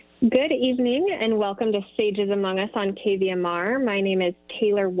Good evening and welcome to Sages Among Us on KVMR. My name is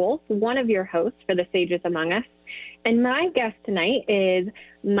Taylor Wolfe, one of your hosts for the Sages Among Us. And my guest tonight is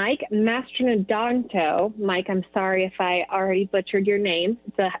Mike Mastronodonto. Mike, I'm sorry if I already butchered your name.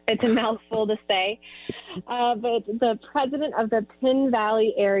 It's a mouthful to say. But the president of the Penn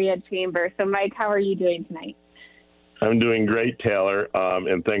Valley Area Chamber. So, Mike, how are you doing tonight? I'm doing great, Taylor,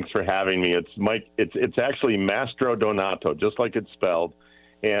 and thanks for having me. It's Mike. It's actually Mastronodonto, just like it's spelled.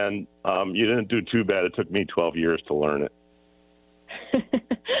 And you didn't do too bad. It took me 12 years to learn it.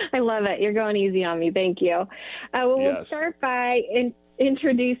 I love it. You're going easy on me. Thank you. We'll start by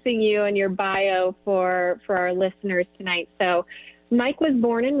introducing you and your bio for our listeners tonight. So Mike was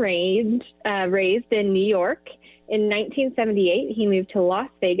born and raised in New York. In 1978, he moved to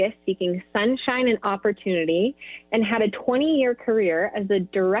Las Vegas seeking sunshine and opportunity and had a 20-year career as the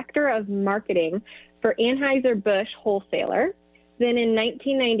director of marketing for Anheuser-Busch Wholesaler. Then in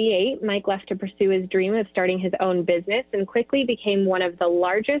 1998, Mike left to pursue his dream of starting his own business and quickly became one of the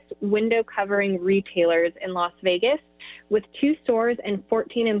largest window covering retailers in Las Vegas with 2 stores and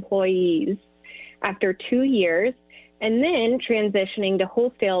 14 employees after 2 years, and then transitioning to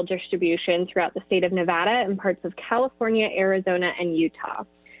wholesale distribution throughout the state of Nevada and parts of California, Arizona, and Utah.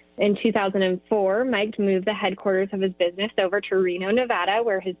 In 2004, Mike moved the headquarters of his business over to Reno, Nevada,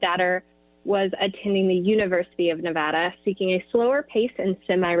 where his daughter was attending the University of Nevada, seeking a slower pace and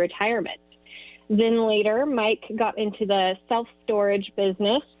semi-retirement. Then later, Mike got into the self-storage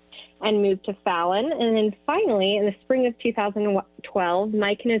business and moved to Fallon. And then finally, in the spring of 2012,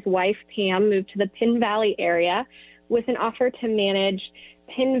 Mike and his wife, Pam, moved to the Penn Valley area with an offer to manage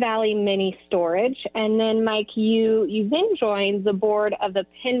Penn Valley Mini Storage. And then, Mike, you then joined the board of the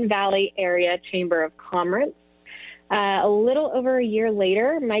Penn Valley Area Chamber of Commerce. A little over a year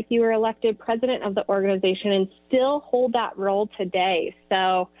later, Mike, you were elected president of the organization and still hold that role today.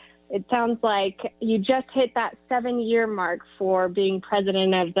 So it sounds like you just hit that 7-year mark for being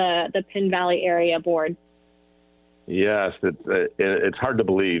president of the Penn Valley Area Board. Yes, it's hard to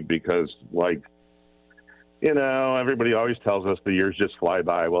believe because, everybody always tells us the years just fly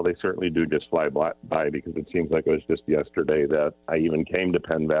by. Well, they certainly do just fly by because it seems like it was just yesterday that I even came to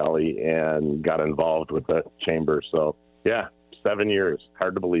Penn Valley and got involved with the chamber. So, 7 years.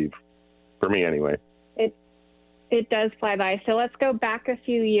 Hard to believe. For me, anyway. It does fly by. So let's go back a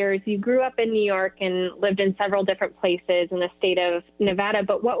few years. You grew up in New York and lived in several different places in the state of Nevada.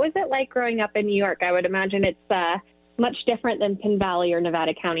 But what was it like growing up in New York? I would imagine it's much different than Penn Valley or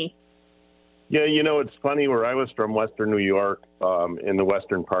Nevada County. Yeah, it's funny. Where I was from, Western New York, in the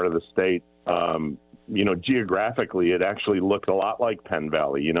western part of the state, geographically, it actually looked a lot like Penn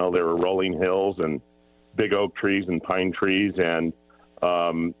Valley. There were rolling hills and big oak trees and pine trees. And,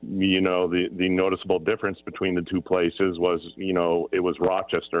 the noticeable difference between the two places was, it was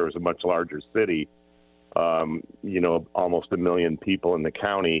Rochester. It was a much larger city, almost 1 million people in the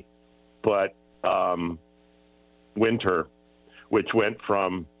county. But winter, which went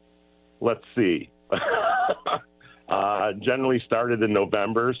from, let's see, generally started in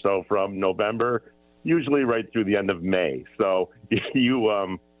November. So from November, usually right through the end of May. So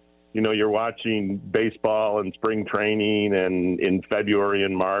you're watching baseball and spring training and in February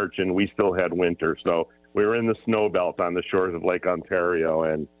and March, and we still had winter. So we were in the snow belt on the shores of Lake Ontario,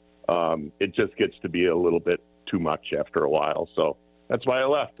 and it just gets to be a little bit too much after a while. So that's why I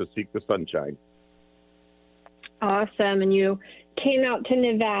left, to seek the sunshine. Awesome. And you came out to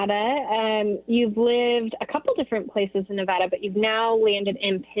Nevada. You've lived a couple different places in Nevada, but you've now landed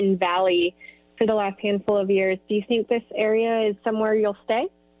in Penn Valley for the last handful of years. Do you think this area is somewhere you'll stay?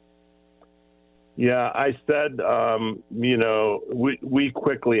 Yeah, I said, we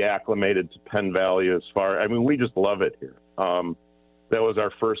quickly acclimated to Penn Valley we just love it here. That was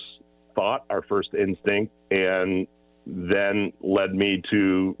our first thought, our first instinct, and then led me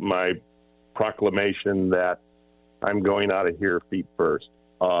to my proclamation that I'm going out of here feet first.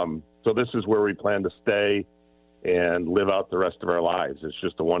 So this is where we plan to stay and live out the rest of our lives. It's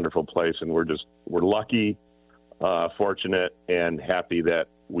just a wonderful place, and we're lucky, fortunate, and happy that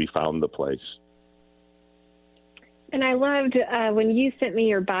we found the place. And I loved when you sent me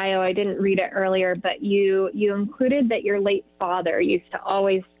your bio, I didn't read it earlier, but you included that your late father used to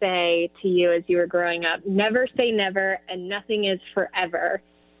always say to you as you were growing up, never say never and nothing is forever,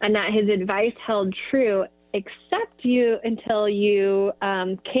 and that his advice held true except you until you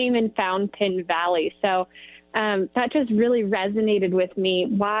came and found Penn Valley. So that just really resonated with me.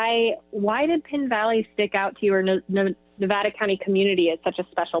 Why did Penn Valley stick out to you, or Nevada County community as such a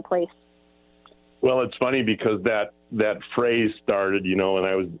special place? Well, it's funny because that phrase started, when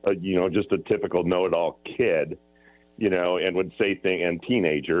I was, just a typical know-it-all kid, and would say and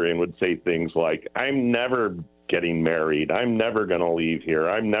teenager, and would say things like, I'm never getting married. I'm never going to leave here.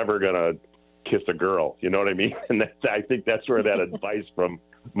 I'm never going to kiss a girl. You know what I mean? And I think that's where that advice from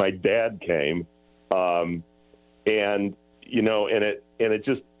my dad came. And it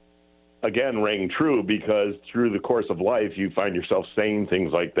just, again, rang true, because through the course of life, you find yourself saying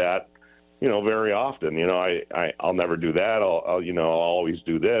things like that, very often. I'll never do that. I'll always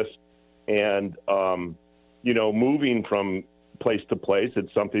do this. And, moving from place to place,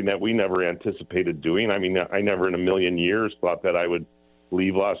 it's something that we never anticipated doing. I mean, I never in a million years thought that I would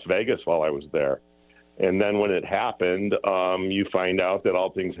leave Las Vegas while I was there. And then when it happened, you find out that all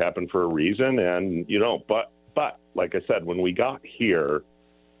things happen for a reason. And, but like I said, when we got here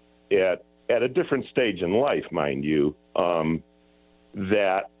at a different stage in life, mind you,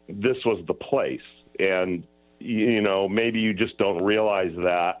 that this was the place. And, maybe you just don't realize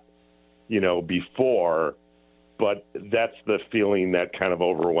that, before, but that's the feeling that kind of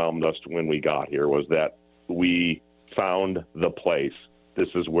overwhelmed us when we got here, was that we found the place. This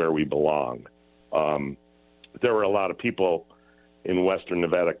is where we belong. There were a lot of people in Western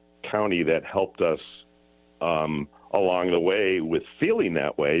Nevada County that helped us along the way with feeling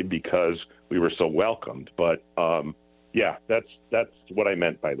that way, because we were so welcomed. But that's what I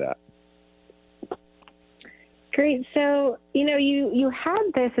meant by that. Great. So, you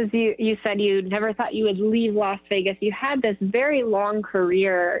had this, as you said, you never thought you would leave Las Vegas. You had this very long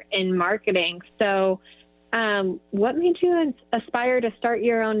career in marketing. So what made you aspire to start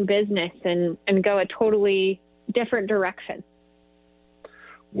your own business and go a totally different direction?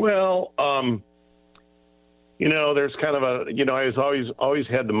 Well, there's kind of I was always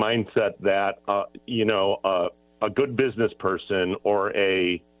had the mindset that, a good business person, or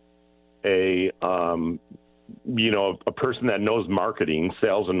a person that knows marketing,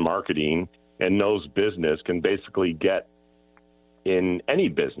 sales and marketing, and knows business, can basically get in any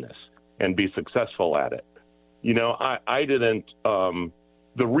business and be successful at it. I didn't,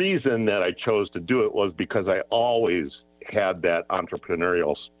 the reason that I chose to do it was because I always had that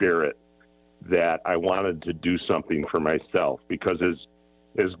entrepreneurial spirit, that I wanted to do something for myself, because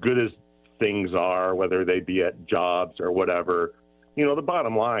as good as things are, whether they be at jobs or whatever, the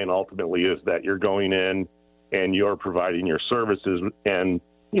bottom line ultimately is that you're going in and you're providing your services, and,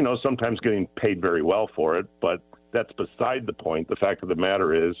 sometimes getting paid very well for it, but that's beside the point. The fact of the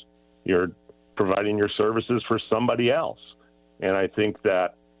matter is you're providing your services for somebody else. And I think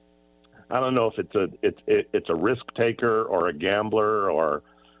that, I don't know if it's a risk taker or a gambler,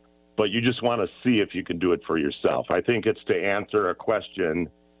 but you just want to see if you can do it for yourself. I think it's to answer a question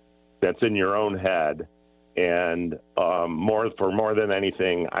that's in your own head. And more than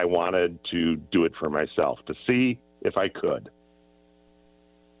anything, I wanted to do it for myself, to see if I could.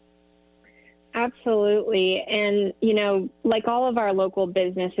 Absolutely. And, like all of our local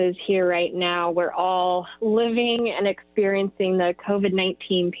businesses here right now, we're all living and experiencing the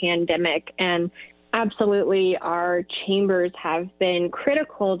COVID-19 pandemic. And absolutely, our chambers have been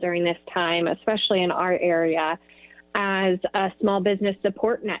critical during this time, especially in our area, as a small business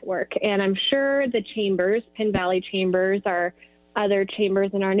support network. And I'm sure the chambers, Penn Valley chambers, our other chambers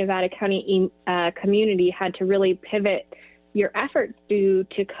in our Nevada County community, had to really pivot your efforts due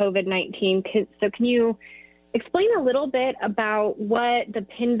to COVID-19. So can you explain a little bit about what the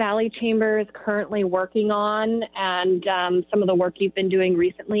Penn Valley Chamber is currently working on, and some of the work you've been doing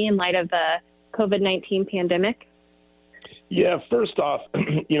recently in light of the COVID-19 pandemic? Yeah, first off,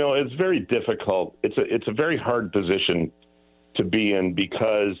 it's very difficult. It's a very hard position to be in,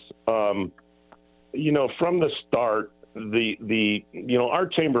 because, from the start, our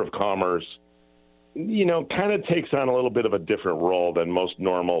Chamber of Commerce, kind of takes on a little bit of a different role than most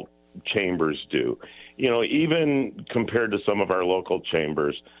normal chambers do. Even compared to some of our local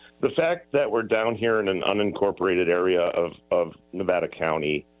chambers, the fact that we're down here in an unincorporated area of Nevada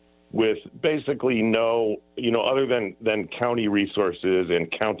County, with basically no, other than county resources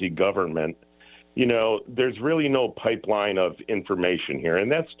and county government, there's really no pipeline of information here.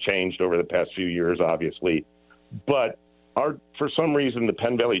 And that's changed over the past few years, obviously. But for some reason, the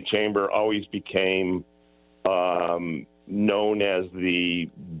Penn Valley Chamber always became known as the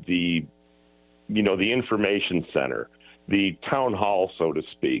information center, the town hall, so to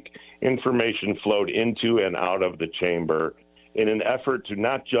speak. Information flowed into and out of the chamber in an effort to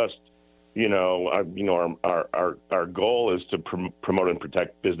not just, our goal is to promote and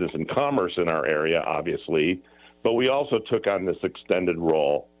protect business and commerce in our area, obviously, but we also took on this extended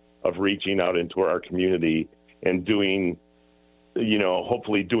role of reaching out into our community and doing,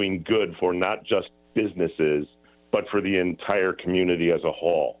 hopefully doing good for not just businesses, but for the entire community as a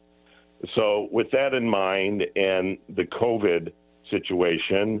whole. So with that in mind and the COVID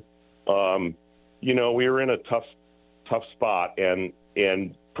situation, we were in a tough spot, and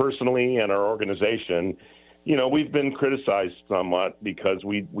personally and our organization, we've been criticized somewhat because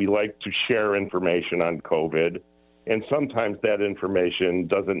we like to share information on COVID, and sometimes that information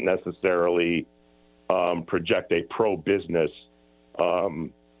doesn't necessarily project a pro-business,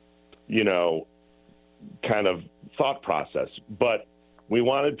 kind of thought process. But we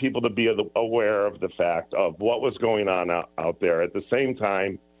wanted people to be aware of the fact of what was going on out there. At the same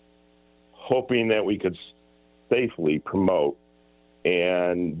time, hoping that we could safely promote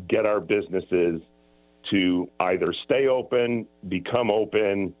and get our businesses to either stay open, become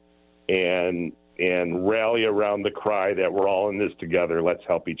open, and rally around the cry that we're all in this together. Let's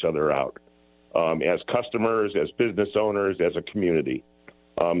help each other out as customers, as business owners, as a community.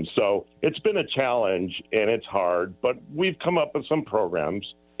 So it's been a challenge and it's hard, but we've come up with some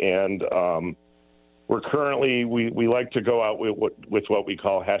programs, and we're currently, we like to go out with what we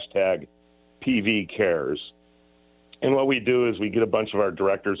call hashtag PV Cares. And what we do is we get a bunch of our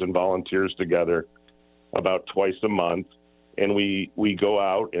directors and volunteers together about twice a month, and we go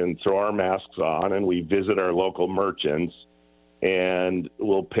out and throw our masks on, and we visit our local merchants, and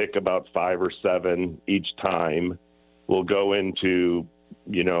we'll pick about 5 or 7 each time. We'll go into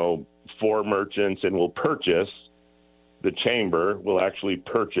 4 merchants, and we'll purchase, the chamber will actually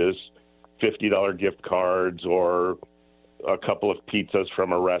purchase $50 gift cards or a couple of pizzas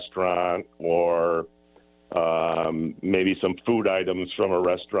from a restaurant, or maybe some food items from a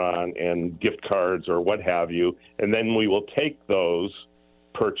restaurant and gift cards or what have you. And then we will take those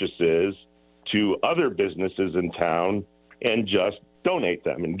purchases to other businesses in town and just donate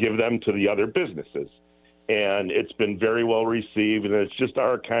them and give them to the other businesses. And it's been very well received, and it's just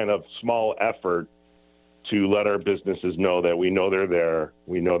our kind of small effort to let our businesses know that we know they're there,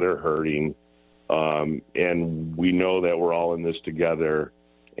 we know they're hurting, and we know that we're all in this together,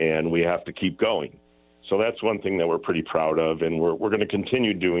 and we have to keep going. So that's one thing that we're pretty proud of, and we're going to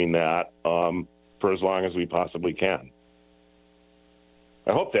continue doing that for as long as we possibly can.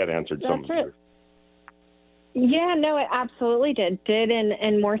 I hope that answered some of it. Yeah, no, it absolutely did,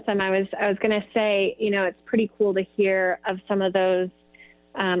 and more some. I was going to say, it's pretty cool to hear of some of those,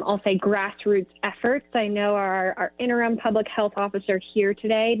 I'll say, grassroots efforts. I know our interim public health officer here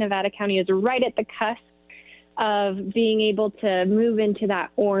today, Nevada County, is right at the cusp of being able to move into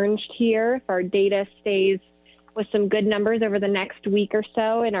that orange tier if our data stays with some good numbers over the next week or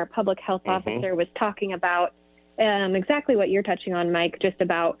so. And our public health officer was talking about exactly what you're touching on, Mike, just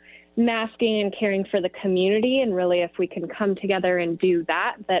about masking and caring for the community. And really, if we can come together and do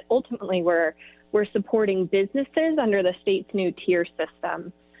that ultimately we're supporting businesses under the state's new tier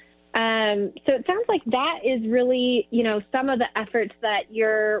system. So it sounds like that is really, some of the efforts that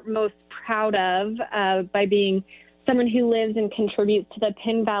you're most proud of by being someone who lives and contributes to the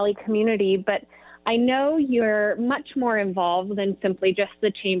Penn Valley community. But I know you're much more involved than simply just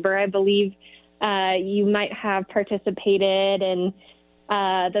the chamber. I believe you might have participated in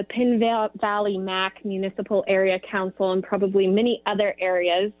the Penn Valley MAC Municipal Area Council and probably many other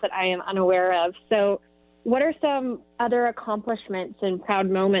areas that I am unaware of. So what are some other accomplishments and proud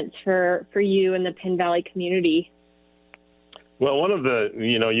moments for you and the Penn Valley community? Well, one of the,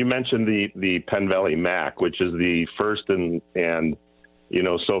 you mentioned the Penn Valley MAC, which is the first and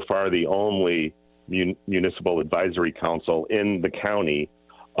so far the only municipal advisory council in the county.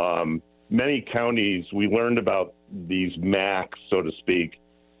 Many counties, we learned about these MACs, so to speak.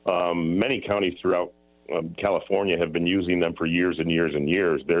 Many counties throughout California have been using them for years and years and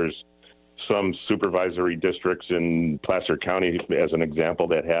years. There's some supervisory districts in Placer County, as an example,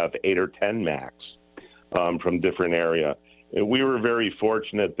 that have 8 or 10 MACs from different area. And we were very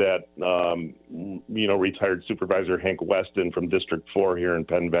fortunate that, retired Supervisor Hank Weston from District 4 here in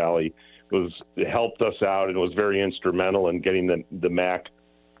Penn Valley helped us out and was very instrumental in getting the MAC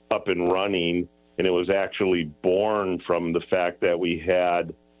up and running. And it was actually born from the fact that we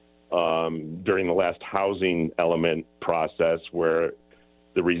had, during the last housing element process, where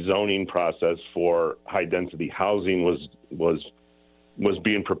the rezoning process for high-density housing was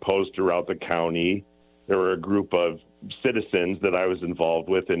being proposed throughout the county. There were a group of citizens that I was involved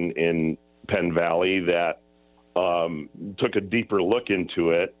with in Penn Valley that took a deeper look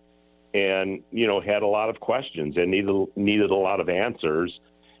into it and, had a lot of questions and needed a lot of answers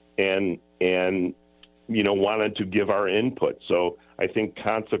and wanted to give our input. So I think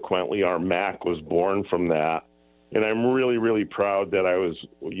consequently our MAC was born from that. And I'm really, really proud that I was,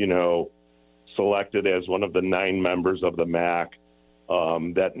 selected as one of the 9 members of the MAC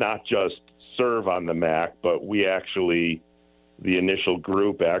that not just serve on the MAC, but we actually, the initial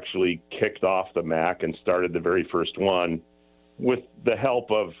group actually kicked off the MAC and started the very first one with the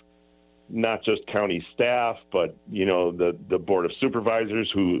help of not just county staff, but, the Board of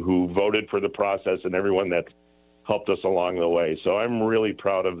Supervisors who voted for the process and everyone that helped us along the way. So I'm really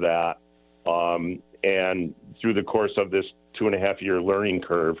proud of that. And through the course of this 2.5-year learning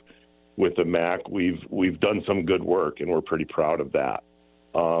curve with the MAC, we've done some good work, and we're pretty proud of that.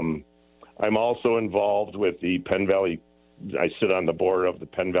 I'm also involved with the Penn Valley. I sit on the board of the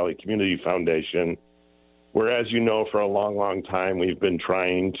Penn Valley Community Foundation, where, as you know, for a long, long time, we've been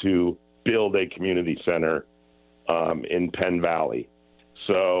trying to build a community center in Penn Valley.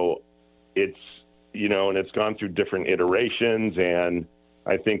 So it's, and it's gone through different iterations, and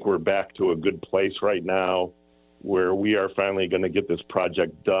I think we're back to a good place right now where we are finally going to get this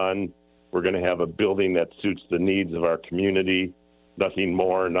project done. We're going to have a building that suits the needs of our community, nothing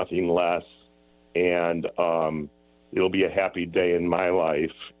more, nothing less. And it'll be a happy day in my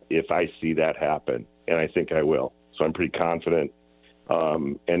life if I see that happen, and I think I will. So I'm pretty confident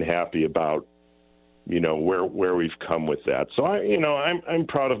and happy about, where we've come with that. So I'm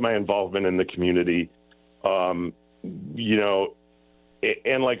proud of my involvement in the community. And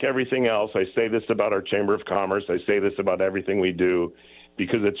like everything else, I say this about our Chamber of Commerce. I say this about everything we do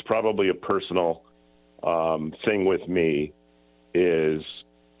because it's probably a personal thing with me, is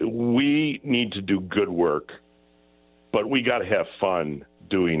we need to do good work, but we got to have fun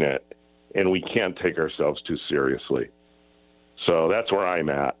doing it, and we can't take ourselves too seriously. So that's where I'm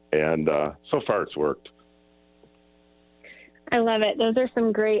at, and so far it's worked. I love it. Those are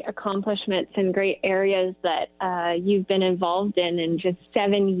some great accomplishments and great areas that you've been involved in just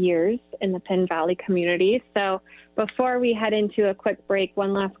 7 years in the Penn Valley community. So before we head into a quick break,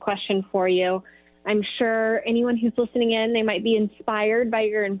 one last question for you. I'm sure anyone who's listening in, they might be inspired by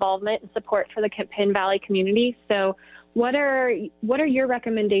your involvement and support for the Penn Valley community. So what are your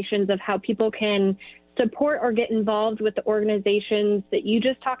recommendations of how people can support or get involved with the organizations that you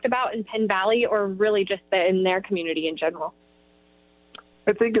just talked about in Penn Valley, or really just in their community in general?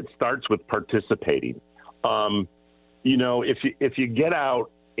 I think it starts with participating. If you get out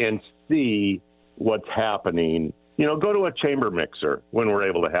and see what's happening, go to a chamber mixer when we're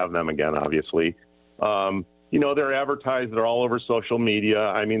able to have them again, obviously. They're advertised. They're all over social media.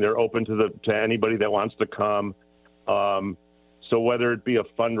 I mean, they're open to anybody that wants to come. So whether it be a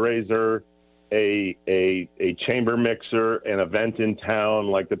fundraiser, a chamber mixer, an event in town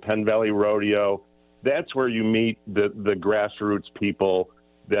like the Penn Valley Rodeo, that's where you meet the grassroots people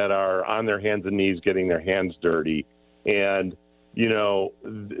that are on their hands and knees getting their hands dirty. And,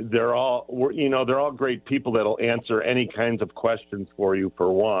 they're all great people that'll answer any kinds of questions for you,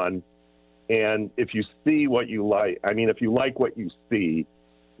 for one. And if you see what you like, if you like what you see,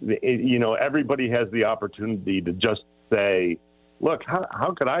 everybody has the opportunity to just say, look,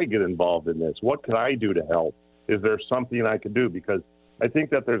 how could I get involved in this? What could I do to help? Is there something I could do? Because I think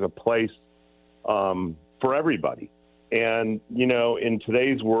that there's a place for everybody. And, in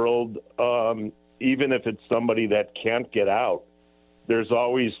today's world, even if it's somebody that can't get out, there's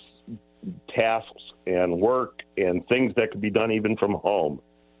always tasks and work and things that could be done even from home.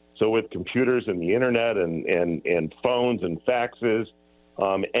 So with computers and the internet and phones and faxes,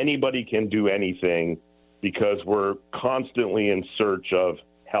 anybody can do anything because we're constantly in search of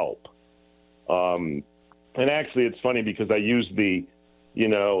help. And actually, it's funny because I use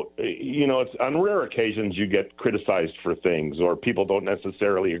it's on rare occasions you get criticized for things or people don't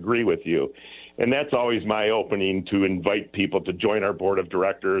necessarily agree with you. And that's always my opening to invite people to join our board of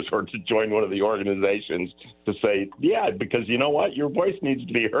directors or to join one of the organizations to say, yeah, because you know what? Your voice needs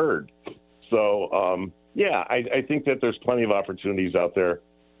to be heard. So, I think that there's plenty of opportunities out there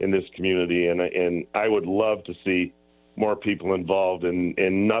in this community, and I would love to see more people involved, and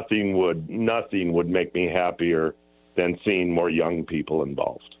nothing would make me happier than seeing more young people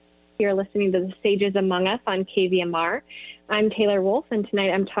involved. You're listening to The Sages Among Us on KVMR. I'm Taylor Wolfe, and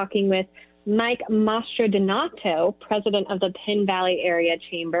tonight I'm talking with Mike Mastrodonato, president of the Penn Valley Area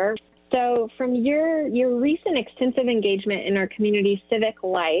Chamber. So from your recent extensive engagement in our community civic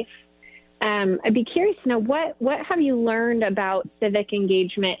life, I'd be curious to know what have you learned about civic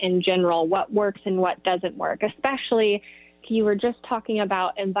engagement in general? What works and what doesn't work? Especially, you were just talking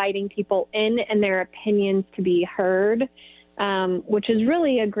about inviting people in and their opinions to be heard, which is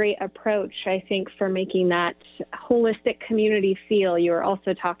really a great approach, I think, for making that holistic community feel you were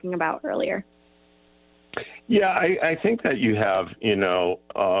also talking about earlier. Yeah, I think that you have,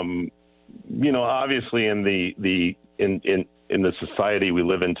 obviously in the society we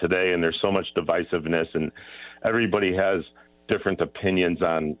live in today, and there's so much divisiveness, and everybody has different opinions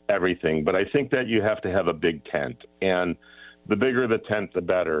on everything. But I think that you have to have a big tent, and the bigger the tent, the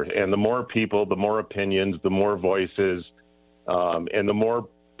better. And the more people, the more opinions, the more voices, and the more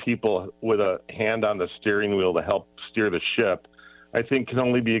people with a hand on the steering wheel to help steer the ship, I think can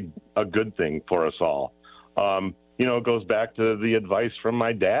only be a good thing for us all. It goes back to the advice from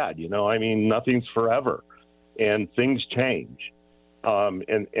my dad. Nothing's forever, and things change.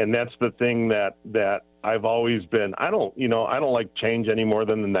 And that's the thing that I've always been. I don't like change any more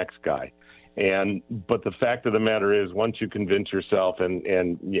than the next guy. But the fact of the matter is, once you convince yourself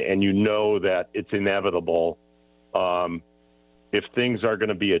and you know that it's inevitable, if things are going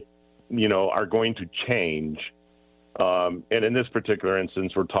to be are going to change, and in this particular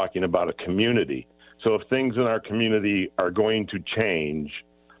instance, we're talking about a community. So if things in our community are going to change,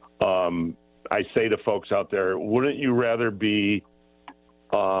 I say to folks out there, wouldn't you rather be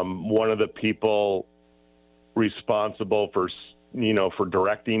one of the people responsible for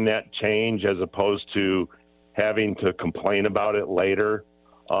directing that change as opposed to having to complain about it later?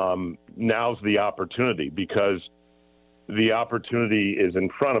 Now's the opportunity, because the opportunity is in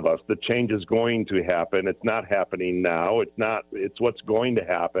front of us. The change is going to happen. It's not happening now. It's what's going to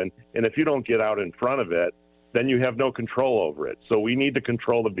happen. And if you don't get out in front of it, then you have no control over it. So we need to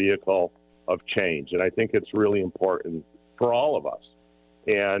control the vehicle of change. And I think it's really important for all of us.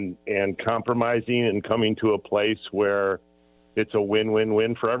 And compromising and coming to a place where it's a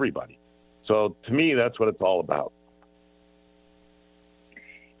win-win-win for everybody. So to me, that's what it's all about.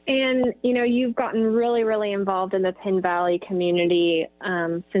 And, you've gotten really, really involved in the Penn Valley community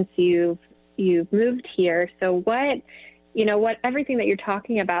since you've moved here. So everything that you're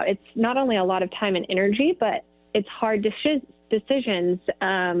talking about, it's not only a lot of time and energy, but it's hard decisions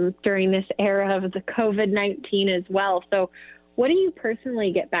during this era of the COVID-19 as well. So what do you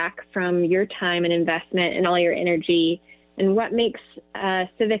personally get back from your time and investment and all your energy, and what makes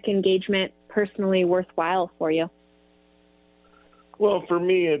civic engagement personally worthwhile for you? Well, for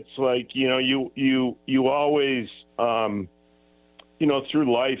me, it's like, you always, through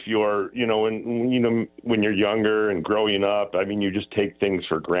life, when you're younger and growing up, you just take things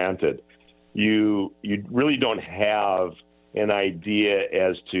for granted. You really don't have an idea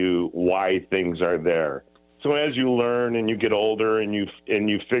as to why things are there. So as you learn and you get older and you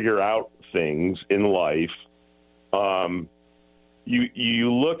figure out things in life,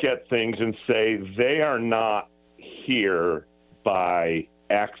 you look at things and say, they are not here by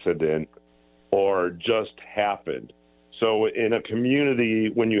accident or just happened. So in a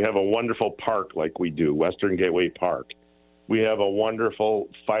community, when you have a wonderful park like we do, Western Gateway Park, we have a wonderful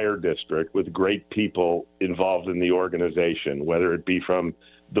fire district with great people involved in the organization, whether it be from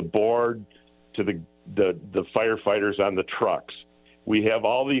the board to the firefighters on the trucks. We have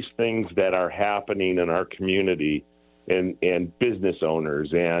all these things that are happening in our community, and business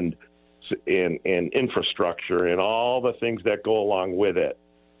owners and infrastructure and all the things that go along with it.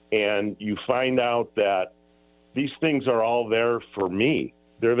 And you find out that these things are all there for me.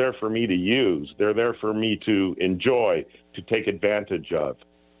 They're there for me to use. They're there for me to enjoy, to take advantage of.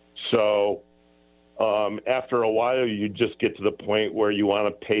 So after a while, you just get to the point where you want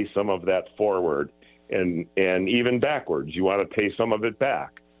to pay some of that forward, and even backwards. You want to pay some of it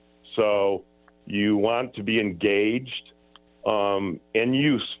back. So you want to be engaged and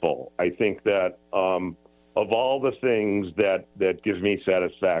useful. I think that of all the things that gives me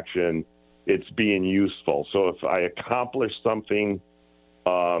satisfaction, it's being useful. So if I accomplish something,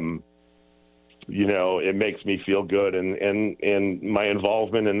 it makes me feel good, and my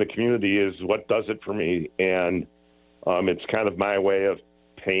involvement in the community is what does it for me, and it's kind of my way of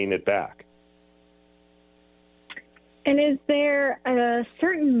paying it back. And is there a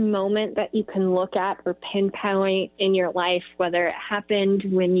certain moment that you can look at or pinpoint in your life, whether it happened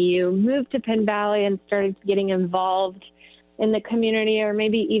when you moved to Penn Valley and started getting involved in the community, or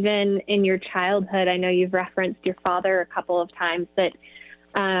maybe even in your childhood? I know you've referenced your father a couple of times, that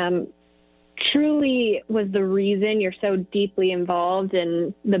truly was the reason you're so deeply involved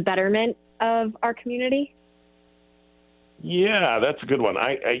in the betterment of our community? Yeah, that's a good one.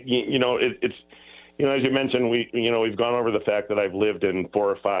 It's as you mentioned, we've gone over the fact that I've lived in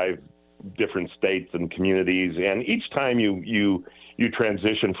 4 or 5 different states and communities, and each time you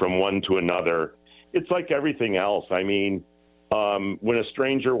transition from one to another, it's like everything else. When a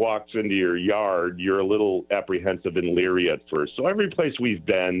stranger walks into your yard, you're a little apprehensive and leery at first. So every place we've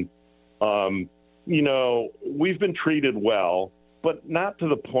been, we've been treated well, but not to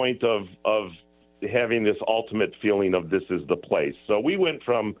the point of having this ultimate feeling of this is the place. So we went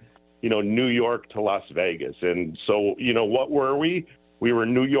from New York to Las Vegas. And so, what were we? We were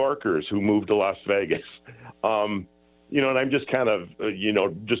New Yorkers who moved to Las Vegas. and I'm just kind of,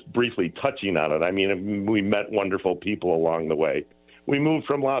 just briefly touching on it. I mean, we met wonderful people along the way. We moved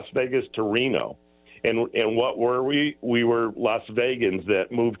from Las Vegas to Reno. And what were we? We were Las Vegans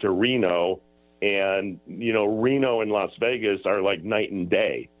that moved to Reno. And, Reno and Las Vegas are like night and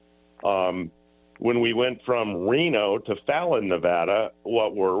day. When we went from Reno to Fallon, Nevada,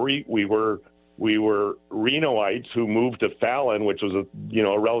 what were we? We were Renoites who moved to Fallon, which was a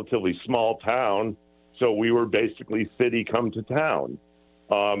relatively small town. So we were basically city come to town.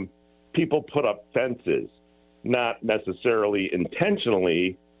 People put up fences, not necessarily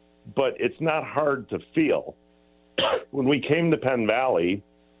intentionally, but it's not hard to feel. When we came to Penn Valley,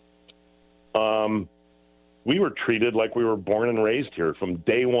 we were treated like we were born and raised here from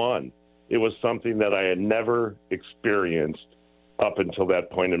day one. It was something that I had never experienced up until that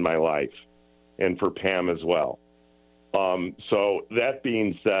point in my life, and for Pam as well. So that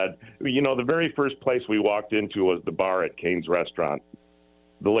being said, the very first place we walked into was the bar at Kane's Restaurant.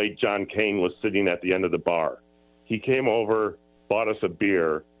 The late John Kane was sitting at the end of the bar. He came over, bought us a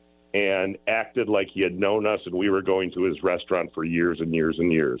beer, and acted like he had known us and we were going to his restaurant for years and years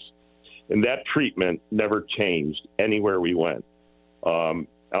and years. And that treatment never changed anywhere we went.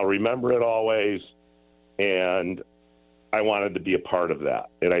 I'll remember it always, and I wanted to be a part of that.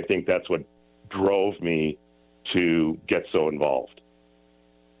 And I think that's what drove me to get so involved.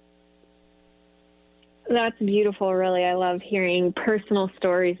 That's beautiful, really. I love hearing personal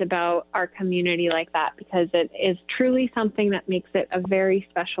stories about our community like that, because it is truly something that makes it a very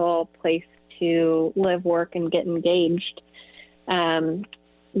special place to live, work, and get engaged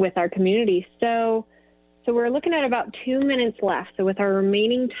with our community. So we're looking at about 2 minutes left. So with our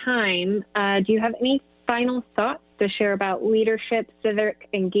remaining time, do you have any final thoughts to share about leadership, civic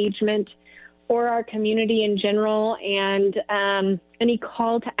engagement, or our community in general, and any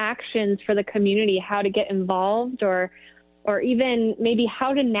call to actions for the community, how to get involved, or even maybe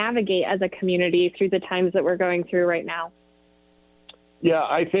how to navigate as a community through the times that we're going through right now? Yeah,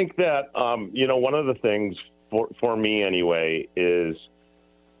 I think that, one of the things for me anyway is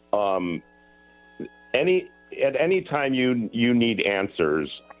at any time you need answers,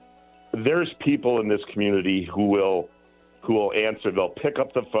 there's people in this community who will answer. They'll pick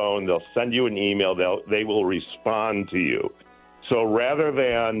up the phone. They'll send you an email. They will respond to you. So rather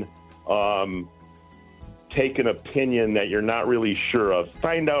than take an opinion that you're not really sure of,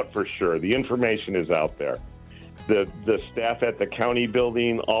 find out for sure. The information is out there. The staff at the county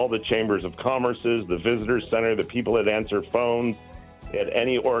building, all the chambers of commerces, the visitor center, the people that answer phones at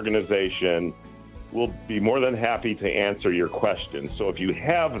any organization will be more than happy to answer your questions. So if you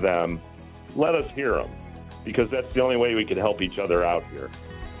have them, let us hear them, because that's the only way we can help each other out here.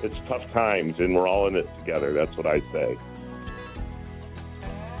 It's tough times, and we're all in it together. That's what I say.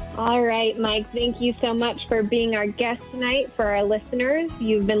 All right, Mike, thank you so much for being our guest tonight. For our listeners,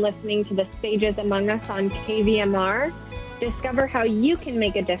 you've been listening to The Sages Among Us on KVMR. Discover how you can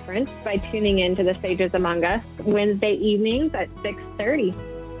make a difference by tuning in to The Sages Among Us Wednesday evenings at 6:30.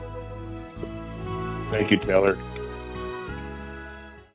 Thank you, Taylor.